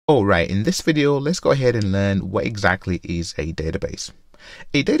Alright, in this video, let's go ahead and learn what exactly is a database.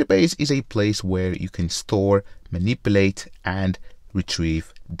 A database is a place where you can store, manipulate, and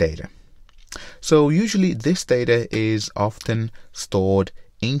retrieve data. So usually this data is often stored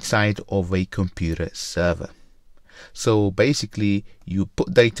inside of a computer server. So basically you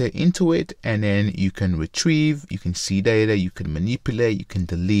put data into it and then you can retrieve, you can see data, you can manipulate, you can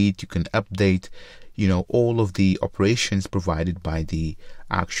delete, you can update, all of the operations provided by the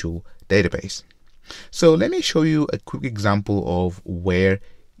actual database. So let me show you a quick example of where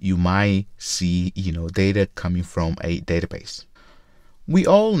you might see, data coming from a database. We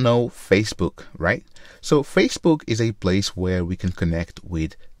all know Facebook, right? So Facebook is a place where we can connect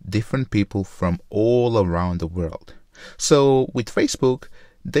with different people from all around the world. So with Facebook,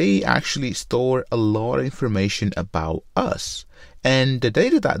 they actually store a lot of information about us, and the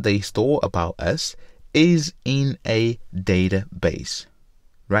data that they store about us is in a database,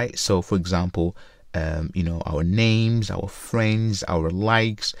 right? So for example, our names, our friends, our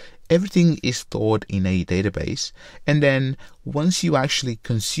likes, everything is stored in a database. And then once you actually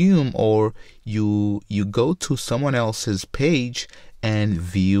consume or you go to someone else's page and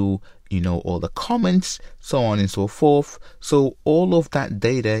view, all the comments, so on and so forth. So all of that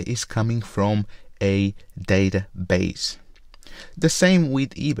data is coming from a database. The same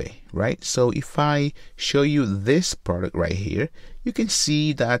with eBay, right? So if I show you this product right here, you can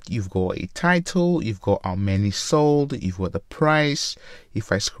see that you've got a title, you've got how many sold, you've got the price.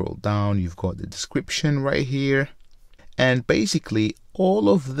 If I scroll down, you've got the description right here. And basically all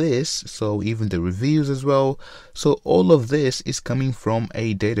of this, so even the reviews as well, so all of this is coming from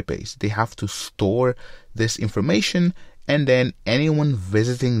a database. They have to store this information, and then anyone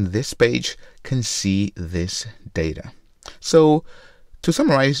visiting this page can see this data. So to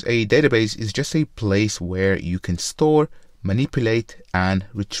summarize, a database is just a place where you can store, manipulate, and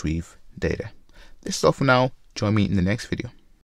retrieve data. This is all for now. Join me in the next video.